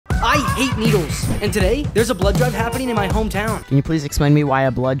I hate needles. And today, there's a blood drive happening in my hometown. Can you please explain to me why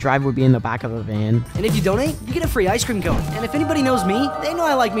a blood drive would be in the back of a van? And if you donate, you get a free ice cream cone. And if anybody knows me, they know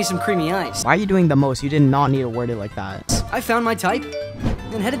I like me some creamy ice. Why are you doing the most? You did not need to word it like that. I found my type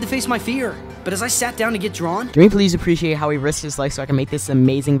and headed to face my fear. But as I sat down to get drawn, Can you please appreciate how he risked his life so I can make this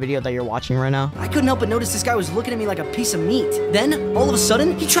amazing video that you're watching right now? I couldn't help but notice this guy was looking at me like a piece of meat. Then, all of a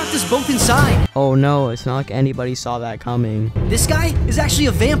sudden, he trapped us both inside. Oh no, it's not like anybody saw that coming. This guy is actually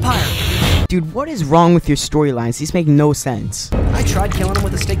a vampire. Dude, what is wrong with your storylines? These make no sense. I tried killing him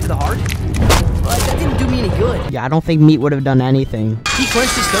with a stake to the heart, but that didn't do me any good. Yeah, I don't think meat would have done anything. He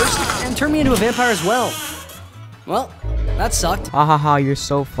quenched his thirst and turned me into a vampire as well. Well, that sucked. Ha ha ha, you're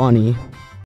so funny.